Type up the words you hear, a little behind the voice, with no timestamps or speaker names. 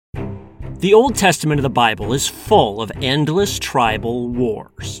The Old Testament of the Bible is full of endless tribal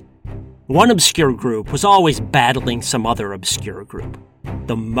wars. One obscure group was always battling some other obscure group.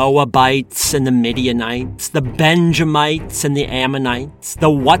 The Moabites and the Midianites, the Benjamites and the Ammonites,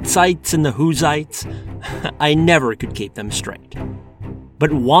 the Whatzites and the Whozites. I never could keep them straight.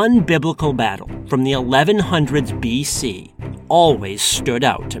 But one biblical battle from the 1100s BC always stood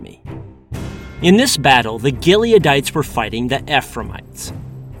out to me. In this battle, the Gileadites were fighting the Ephraimites.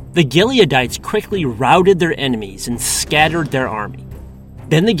 The Gileadites quickly routed their enemies and scattered their army.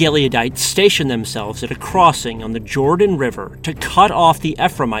 Then the Gileadites stationed themselves at a crossing on the Jordan River to cut off the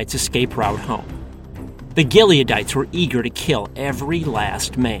Ephraimites' escape route home. The Gileadites were eager to kill every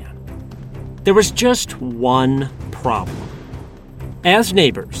last man. There was just one problem. As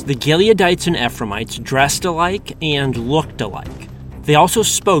neighbors, the Gileadites and Ephraimites dressed alike and looked alike. They also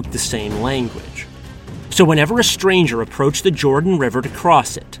spoke the same language. So whenever a stranger approached the Jordan River to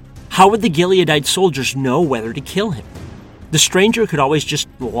cross it, how would the Gileadite soldiers know whether to kill him? The stranger could always just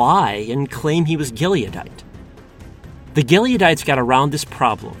lie and claim he was Gileadite. The Gileadites got around this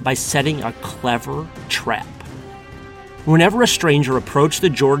problem by setting a clever trap. Whenever a stranger approached the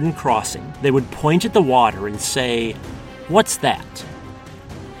Jordan crossing, they would point at the water and say, "What's that?"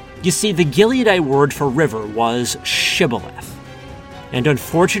 You see, the Gileadite word for river was Shibboleth. And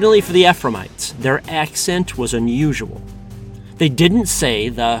unfortunately for the Ephraimites, their accent was unusual. They didn't say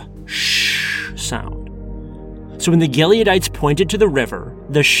the sh sound. So when the Gileadites pointed to the river,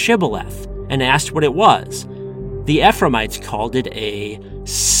 the Shibboleth, and asked what it was, the Ephraimites called it a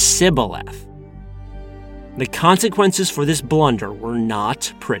Sibboleth. The consequences for this blunder were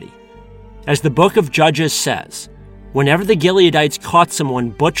not pretty. As the book of Judges says, whenever the Gileadites caught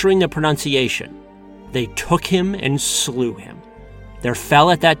someone butchering the pronunciation, they took him and slew him. There fell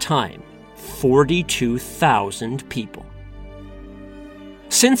at that time 42,000 people.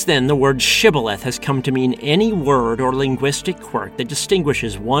 Since then, the word shibboleth has come to mean any word or linguistic quirk that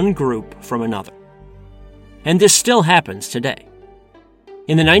distinguishes one group from another. And this still happens today.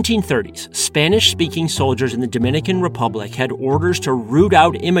 In the 1930s, Spanish-speaking soldiers in the Dominican Republic had orders to root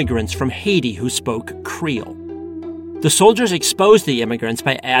out immigrants from Haiti who spoke Creole. The soldiers exposed the immigrants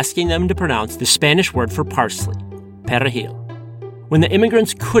by asking them to pronounce the Spanish word for parsley, perejil. When the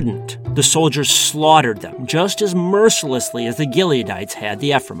immigrants couldn't, the soldiers slaughtered them just as mercilessly as the Gileadites had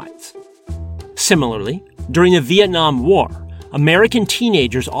the Ephraimites. Similarly, during the Vietnam War, American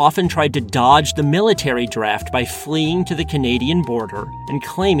teenagers often tried to dodge the military draft by fleeing to the Canadian border and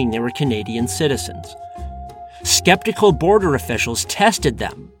claiming they were Canadian citizens. Skeptical border officials tested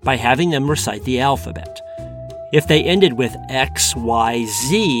them by having them recite the alphabet. If they ended with X, Y,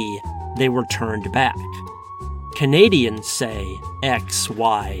 Z, they were turned back. Canadians say X,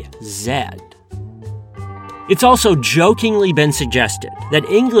 Y, Z. It's also jokingly been suggested that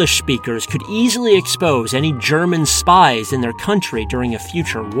English speakers could easily expose any German spies in their country during a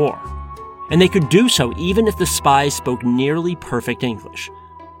future war. And they could do so even if the spies spoke nearly perfect English.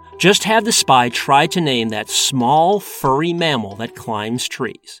 Just have the spy try to name that small, furry mammal that climbs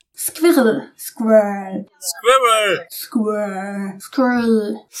trees. Squirrel. Squirrel. Squirrel. Squirrel.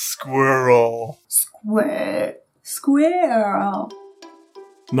 Squirrel. Squirrel. Squirrel. Squirrel.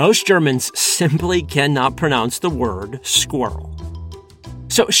 Most Germans simply cannot pronounce the word squirrel.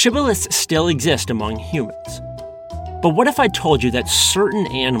 So shibboleths still exist among humans. But what if I told you that certain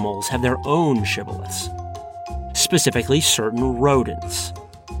animals have their own shibboleths? Specifically, certain rodents.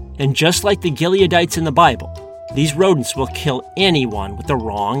 And just like the Gileadites in the Bible, these rodents will kill anyone with the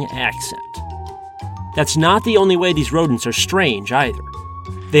wrong accent. That's not the only way these rodents are strange either.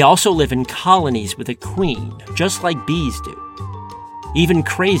 They also live in colonies with a queen, just like bees do. Even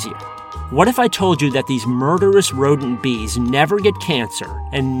crazier, what if I told you that these murderous rodent bees never get cancer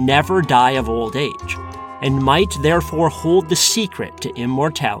and never die of old age, and might therefore hold the secret to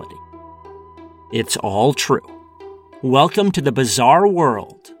immortality? It's all true. Welcome to the bizarre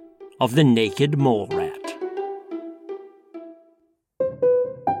world of the naked mole rat.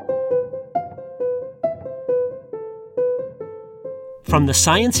 From the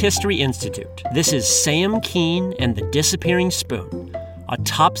Science History Institute, this is Sam Keene and the Disappearing Spoon, a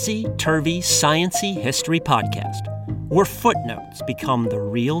topsy-turvy, science-y history podcast, where footnotes become the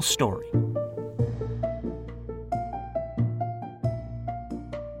real story.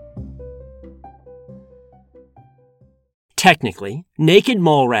 Technically, naked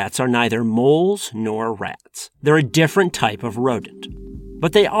mole rats are neither moles nor rats. They're a different type of rodent.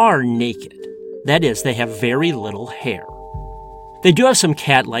 But they are naked. That is, they have very little hair. They do have some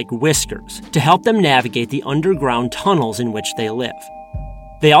cat-like whiskers to help them navigate the underground tunnels in which they live.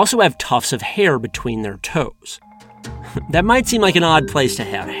 They also have tufts of hair between their toes. That might seem like an odd place to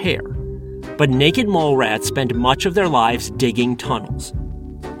have hair, but naked mole rats spend much of their lives digging tunnels.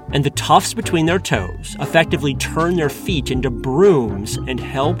 And the tufts between their toes effectively turn their feet into brooms and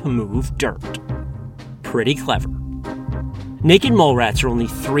help move dirt. Pretty clever. Naked mole rats are only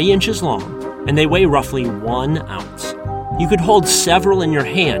 3 inches long, and they weigh roughly 1 ounce. You could hold several in your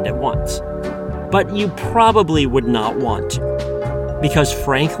hand at once, but you probably would not want to, because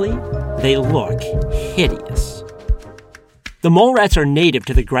frankly, they look hideous. The mole rats are native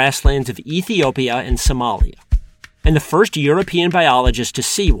to the grasslands of Ethiopia and Somalia, and the first European biologist to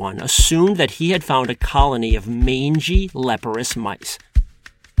see one assumed that he had found a colony of mangy, leprous mice.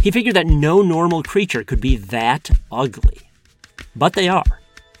 He figured that no normal creature could be that ugly. But they are.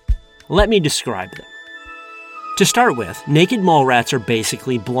 Let me describe them. To start with, naked mole rats are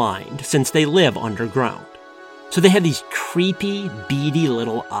basically blind since they live underground. So they have these creepy, beady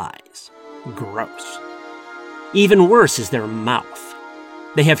little eyes. Gross. Even worse is their mouth.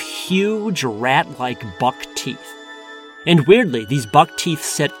 They have huge rat-like buck teeth. And weirdly, these buck teeth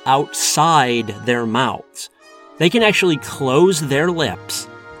sit outside their mouths. They can actually close their lips,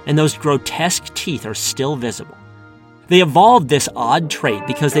 and those grotesque teeth are still visible. They evolved this odd trait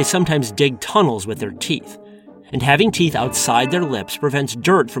because they sometimes dig tunnels with their teeth, and having teeth outside their lips prevents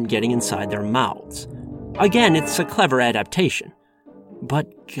dirt from getting inside their mouths. Again, it's a clever adaptation.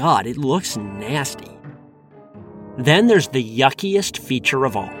 But God, it looks nasty. Then there's the yuckiest feature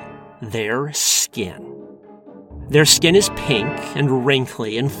of all, their skin. Their skin is pink and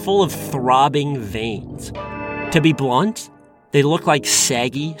wrinkly and full of throbbing veins. To be blunt, they look like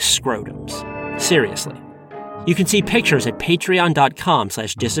saggy scrotums. Seriously. You can see pictures at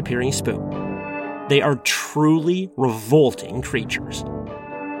patreon.com/disappearingspoon. They are truly revolting creatures.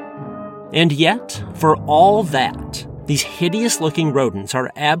 And yet, for all that, these hideous-looking rodents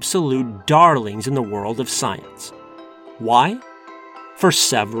are absolute darlings in the world of science. Why? For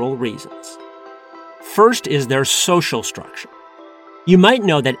several reasons. First is their social structure. You might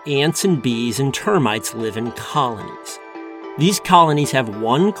know that ants and bees and termites live in colonies. These colonies have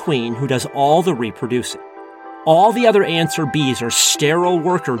one queen who does all the reproducing. All the other ants or bees are sterile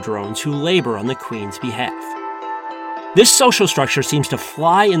worker drones who labor on the queen's behalf. This social structure seems to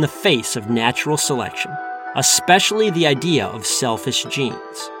fly in the face of natural selection, especially the idea of selfish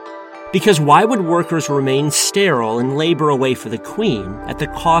genes. Because why would workers remain sterile and labor away for the queen at the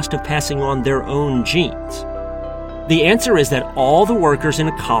cost of passing on their own genes? The answer is that all the workers in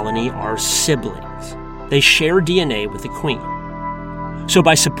a colony are siblings. They share DNA with the queen. So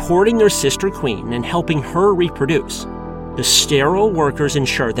by supporting their sister queen and helping her reproduce, the sterile workers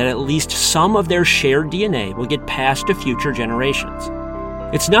ensure that at least some of their shared DNA will get passed to future generations.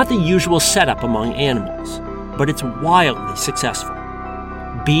 It's not the usual setup among animals, but it's wildly successful.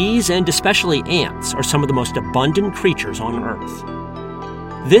 Bees, and especially ants, are some of the most abundant creatures on Earth.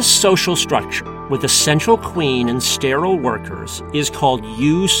 This social structure, with a central queen and sterile workers, is called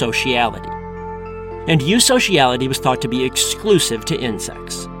eusociality. And eusociality was thought to be exclusive to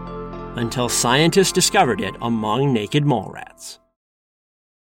insects, until scientists discovered it among naked mole rats.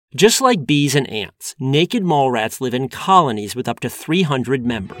 Just like bees and ants, naked mole rats live in colonies with up to 300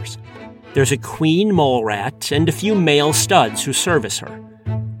 members. There's a queen mole rat and a few male studs who service her.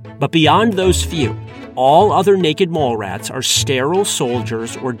 But beyond those few, all other naked mole rats are sterile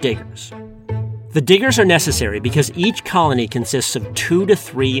soldiers or diggers. The diggers are necessary because each colony consists of 2 to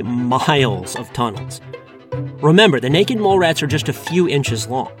 3 miles of tunnels. Remember, the naked mole rats are just a few inches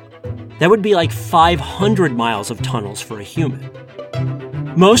long. That would be like 500 miles of tunnels for a human.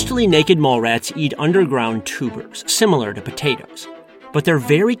 Mostly naked mole rats eat underground tubers, similar to potatoes, but they're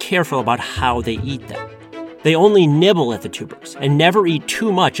very careful about how they eat them. They only nibble at the tubers and never eat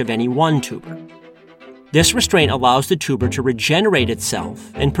too much of any one tuber. This restraint allows the tuber to regenerate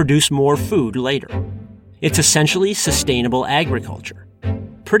itself and produce more food later. It's essentially sustainable agriculture.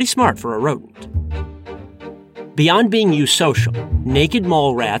 Pretty smart for a rodent. Beyond being eusocial, naked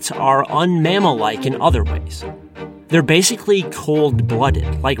mole rats are unmammal-like in other ways. They're basically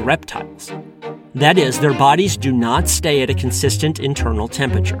cold-blooded, like reptiles. That is, their bodies do not stay at a consistent internal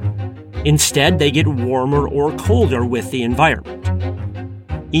temperature. Instead, they get warmer or colder with the environment.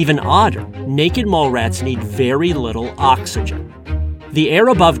 Even odder, naked mole rats need very little oxygen. The air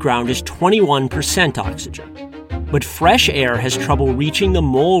above ground is 21% oxygen, but fresh air has trouble reaching the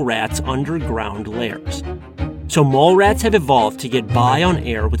mole rat's underground layers. So mole rats have evolved to get by on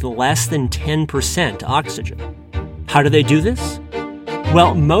air with less than 10% oxygen. How do they do this?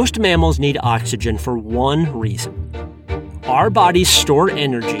 Well, most mammals need oxygen for one reason. Our bodies store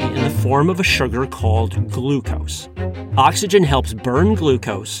energy in the form of a sugar called glucose. Oxygen helps burn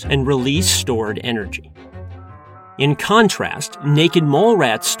glucose and release stored energy. In contrast, naked mole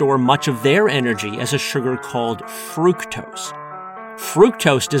rats store much of their energy as a sugar called fructose.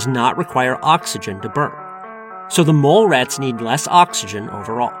 Fructose does not require oxygen to burn, so the mole rats need less oxygen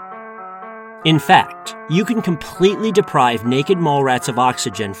overall. In fact, you can completely deprive naked mole rats of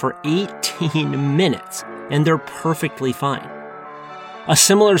oxygen for 18 minutes, and they're perfectly fine. A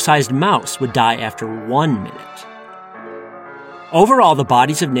similar-sized mouse would die after 1 minute. Overall, the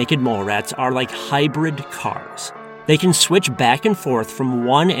bodies of naked mole rats are like hybrid cars. They can switch back and forth from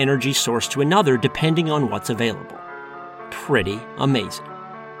one energy source to another depending on what's available. Pretty amazing.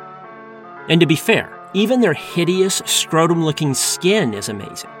 And to be fair, even their hideous, scrotum-looking skin is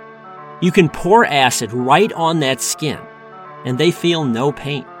amazing. You can pour acid right on that skin, and they feel no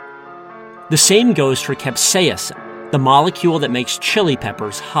pain. The same goes for capsaicin, the molecule that makes chili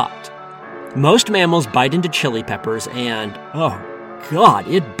peppers hot. Most mammals bite into chili peppers and, oh God,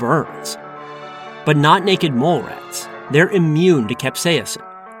 it burns. But not naked mole rats. They're immune to capsaicin.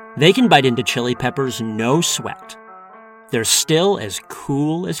 They can bite into chili peppers no sweat. They're still as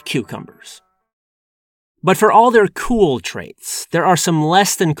cool as cucumbers. But for all their cool traits, there are some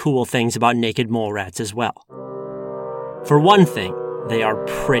less than cool things about naked mole rats as well. For one thing, they are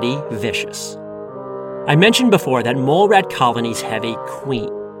pretty vicious. I mentioned before that mole rat colonies have a queen.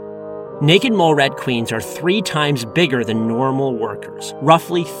 Naked mole rat queens are 3 times bigger than normal workers,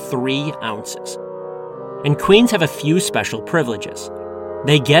 roughly 3 ounces. And queens have a few special privileges.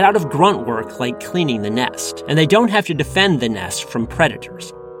 They get out of grunt work like cleaning the nest, and they don't have to defend the nest from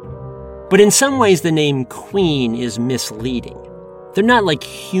predators. But in some ways, the name queen is misleading. They're not like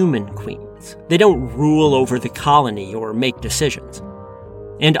human queens. They don't rule over the colony or make decisions.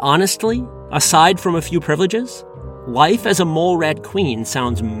 And honestly, aside from a few privileges, life as a mole rat queen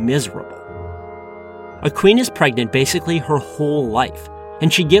sounds miserable. A queen is pregnant basically her whole life,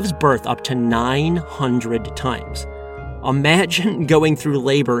 and she gives birth up to 900 times. Imagine going through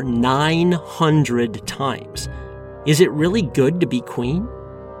labor 900 times. Is it really good to be queen?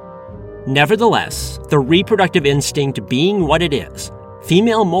 Nevertheless, the reproductive instinct being what it is,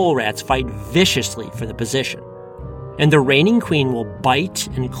 female mole rats fight viciously for the position. And the reigning queen will bite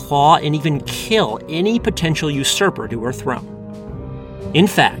and claw and even kill any potential usurper to her throne. In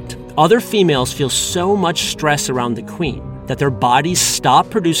fact, other females feel so much stress around the queen that their bodies stop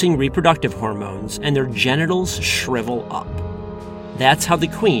producing reproductive hormones and their genitals shrivel up. That's how the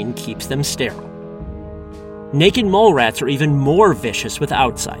queen keeps them sterile. Naked mole rats are even more vicious with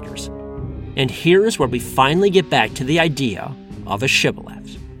outsiders. And here's where we finally get back to the idea of a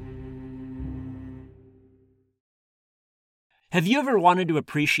shibboleth. Have you ever wanted to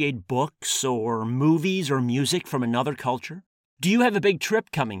appreciate books or movies or music from another culture? Do you have a big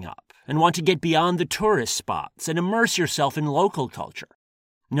trip coming up and want to get beyond the tourist spots and immerse yourself in local culture?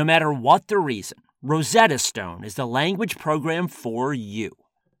 No matter what the reason, Rosetta Stone is the language program for you.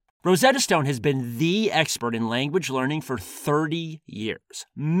 Rosetta Stone has been the expert in language learning for 30 years.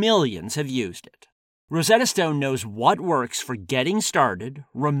 Millions have used it. Rosetta Stone knows what works for getting started,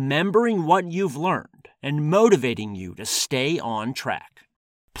 remembering what you've learned, and motivating you to stay on track.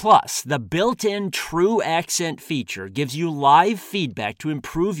 Plus, the built-in True Accent feature gives you live feedback to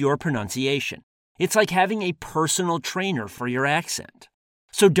improve your pronunciation. It's like having a personal trainer for your accent.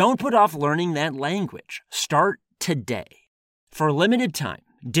 So don't put off learning that language. Start today. For a limited time,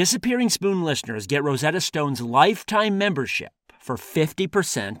 Disappearing Spoon listeners get Rosetta Stone's lifetime membership for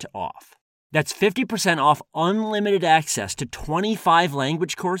 50% off. That's 50% off unlimited access to 25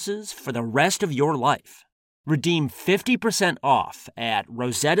 language courses for the rest of your life. Redeem 50% off at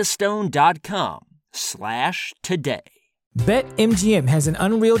rosettastone.com/today. BetMGM has an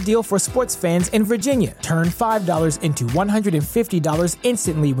unreal deal for sports fans in Virginia. Turn $5 into $150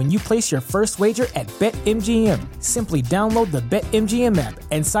 instantly when you place your first wager at BetMGM. Simply download the BetMGM app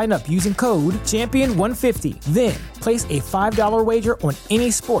and sign up using code Champion150. Then, place a $5 wager on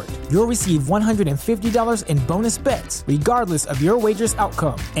any sport. You'll receive $150 in bonus bets, regardless of your wager's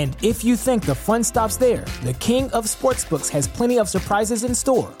outcome. And if you think the fun stops there, the King of Sportsbooks has plenty of surprises in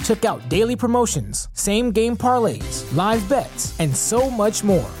store. Check out daily promotions, same-game parlays, live bets, and so much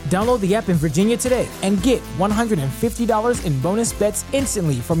more. Download the app in Virginia today and get $150 in bonus bets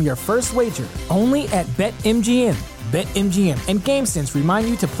instantly from your first wager. Only at BetMGM. BetMGM and GameSense remind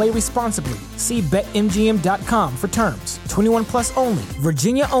you to play responsibly. See BetMGM.com for terms. 21 plus only.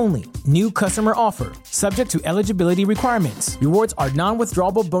 Virginia only. New customer offer. Subject to eligibility requirements. Rewards are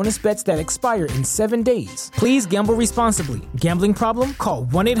non-withdrawable bonus bets that expire in 7 days. Please gamble responsibly. Gambling problem? Call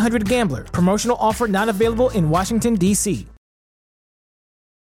 1-800-GAMBLER. Promotional offer not available in Washington, D.C.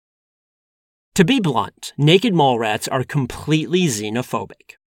 To be blunt, naked mole rats are completely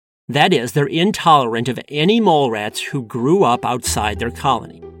xenophobic. That is, they're intolerant of any mole rats who grew up outside their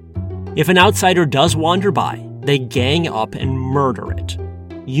colony. If an outsider does wander by, they gang up and murder it,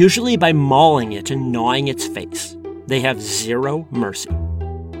 usually by mauling it and gnawing its face. They have zero mercy.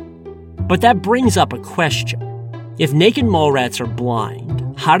 But that brings up a question. If naked mole rats are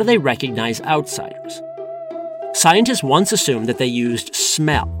blind, how do they recognize outsiders? Scientists once assumed that they used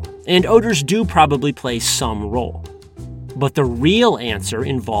smell, and odors do probably play some role. But the real answer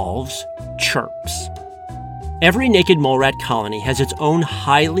involves chirps. Every naked mole rat colony has its own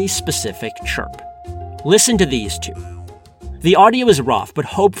highly specific chirp. Listen to these two. The audio is rough, but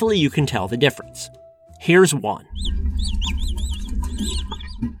hopefully you can tell the difference. Here's one.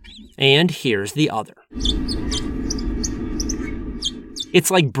 And here's the other. It's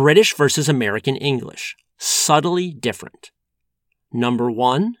like British versus American English, subtly different. Number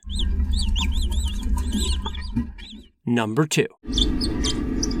 1. Number 2.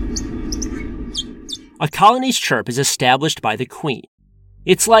 A colony's chirp is established by the queen.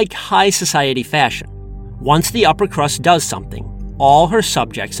 It's like high society fashion. Once the upper crust does something, all her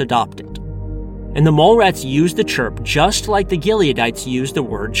subjects adopt it. And the mole rats use the chirp just like the Gileadites use the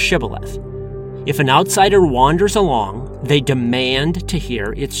word shibboleth. If an outsider wanders along, they demand to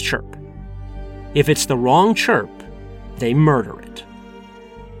hear its chirp. If it's the wrong chirp, they murder it.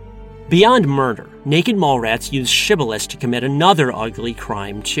 Beyond murder, naked mole rats use shibboleths to commit another ugly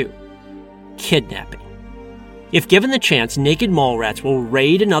crime too: kidnapping. If given the chance, naked mole rats will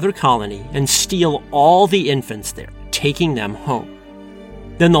raid another colony and steal all the infants there, taking them home.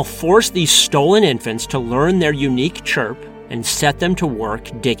 Then they'll force these stolen infants to learn their unique chirp and set them to work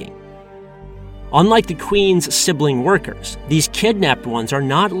digging. Unlike the queen's sibling workers, these kidnapped ones are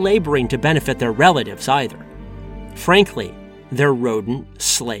not laboring to benefit their relatives either. Frankly, they're rodent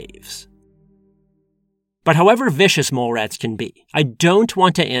slaves. But however vicious mole rats can be, I don't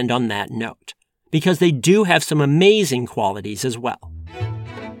want to end on that note, because they do have some amazing qualities as well.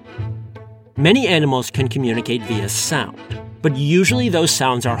 Many animals can communicate via sound, but usually those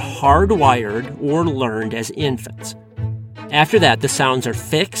sounds are hardwired or learned as infants. After that, the sounds are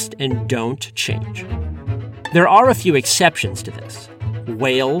fixed and don't change. There are a few exceptions to this: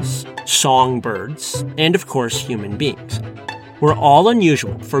 whales, songbirds, and of course human beings. We're all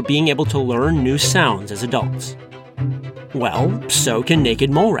unusual for being able to learn new sounds as adults. Well, so can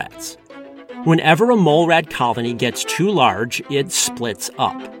naked mole rats. Whenever a mole rat colony gets too large, it splits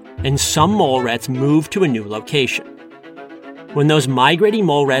up, and some mole rats move to a new location. When those migrating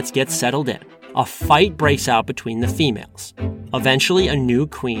mole rats get settled in, a fight breaks out between the females. Eventually, a new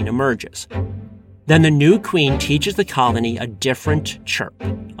queen emerges. Then the new queen teaches the colony a different chirp,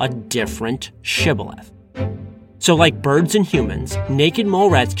 a different shibboleth. So like birds and humans, naked mole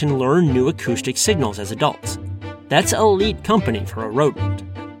rats can learn new acoustic signals as adults. That's elite company for a rodent.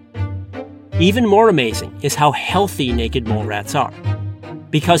 Even more amazing is how healthy naked mole rats are.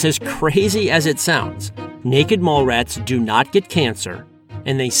 Because as crazy as it sounds, naked mole rats do not get cancer,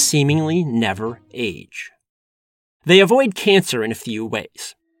 and they seemingly never age. They avoid cancer in a few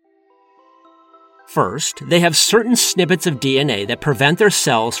ways. First, they have certain snippets of DNA that prevent their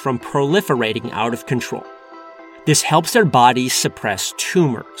cells from proliferating out of control. This helps their bodies suppress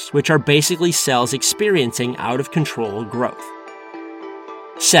tumors, which are basically cells experiencing out-of-control growth.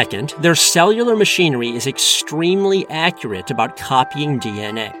 Second, their cellular machinery is extremely accurate about copying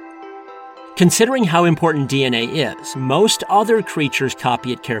DNA. Considering how important DNA is, most other creatures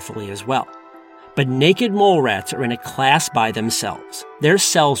copy it carefully as well. But naked mole rats are in a class by themselves. Their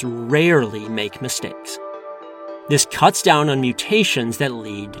cells rarely make mistakes. This cuts down on mutations that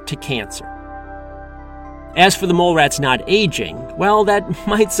lead to cancer. As for the mole rats not aging, well, that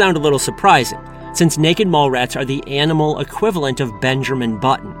might sound a little surprising, since naked mole rats are the animal equivalent of Benjamin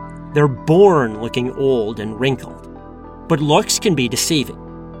Button. They're born looking old and wrinkled. But looks can be deceiving.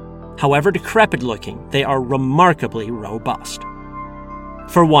 However decrepit looking, they are remarkably robust.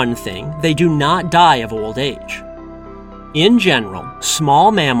 For one thing, they do not die of old age. In general,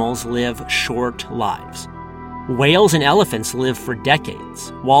 small mammals live short lives. Whales and elephants live for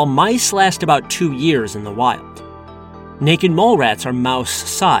decades, while mice last about 2 years in the wild. Naked mole rats are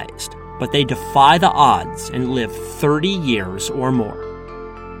mouse-sized, but they defy the odds and live 30 years or more.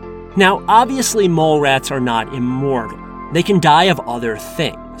 Now, obviously mole rats are not immortal. They can die of other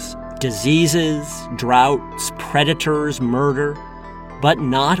things: diseases, droughts, predators, murder, but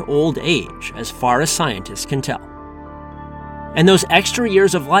not old age, as far as scientists can tell. And those extra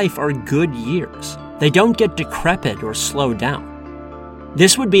years of life are good years. They don't get decrepit or slow down.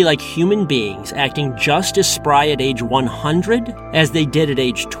 This would be like human beings acting just as spry at age 100 as they did at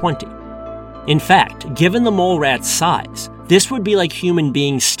age 20. In fact, given the mole rat's size, This would be like human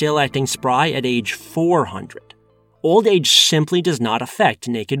beings still acting spry at age 400. Old age simply does not affect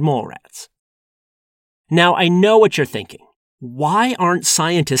naked mole rats. Now, I know what you're thinking. Why aren't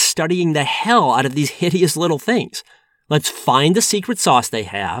scientists studying the hell out of these hideous little things? Let's find the secret sauce they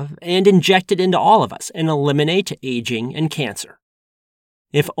have and inject it into all of us and eliminate aging and cancer.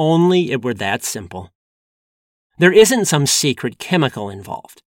 If only it were that simple. There isn't some secret chemical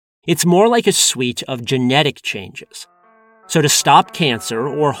involved. It's more like a suite of genetic changes. So to stop cancer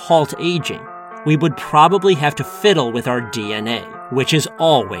or halt aging, we would probably have to fiddle with our DNA, which is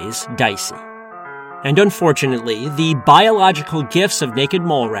always dicey. And unfortunately, the biological gifts of naked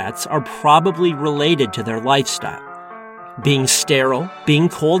mole rats are probably related to their lifestyle. Being sterile, being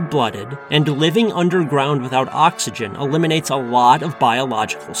cold-blooded, and living underground without oxygen eliminates a lot of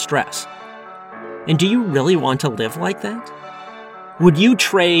biological stress. And do you really want to live like that? Would you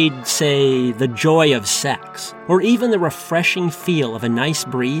trade, say, the joy of sex, or even the refreshing feel of a nice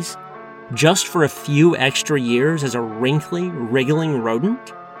breeze, just for a few extra years as a wrinkly, wriggling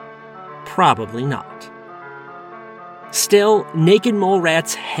rodent? Probably not. Still, naked mole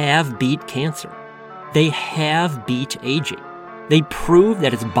rats have beat cancer. They have beat aging. They prove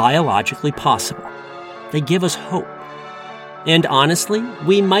that it's biologically possible. They give us hope. And honestly,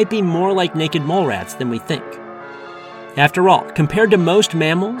 we might be more like naked mole rats than we think. After all, compared to most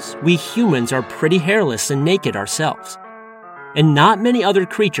mammals, we humans are pretty hairless and naked ourselves. And not many other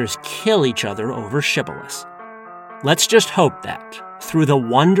creatures kill each other over shibboleths. Let's just hope that, through the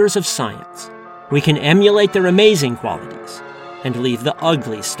wonders of science, we can emulate their amazing qualities and leave the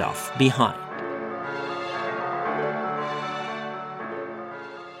ugly stuff behind.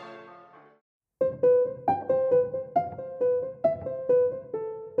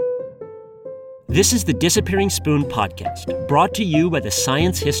 This is the Disappearing Spoon podcast, brought to you by the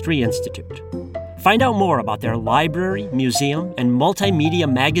Science History Institute. Find out more about their library, museum, and multimedia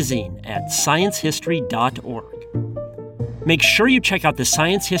magazine at sciencehistory.org. Make sure you check out the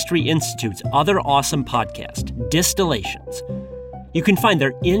Science History Institute's other awesome podcast, Distillations. You can find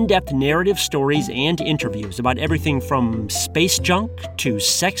their in-depth narrative stories and interviews about everything from space junk to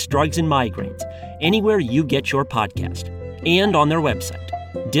sex, drugs, and migraines, anywhere you get your podcast, and on their website,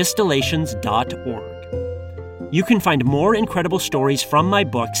 distillations.org. You can find more incredible stories from my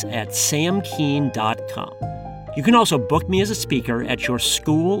books at samkeen.com. You can also book me as a speaker at your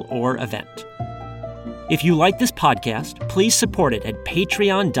school or event. If you like this podcast, please support it at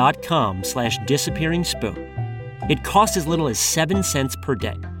patreon.com/disappearingspoon. It costs as little as 7 cents per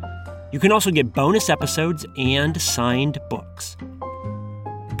day. You can also get bonus episodes and signed books.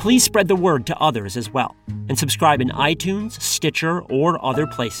 Please spread the word to others as well, and subscribe in iTunes, Stitcher, or other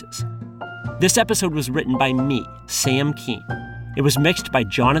places. This episode was written by me, Sam Keen. It was mixed by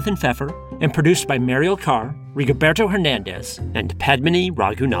Jonathan Pfeffer and produced by Mariel Carr, Rigoberto Hernandez, and Padmini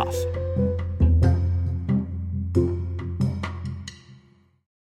Raghunath.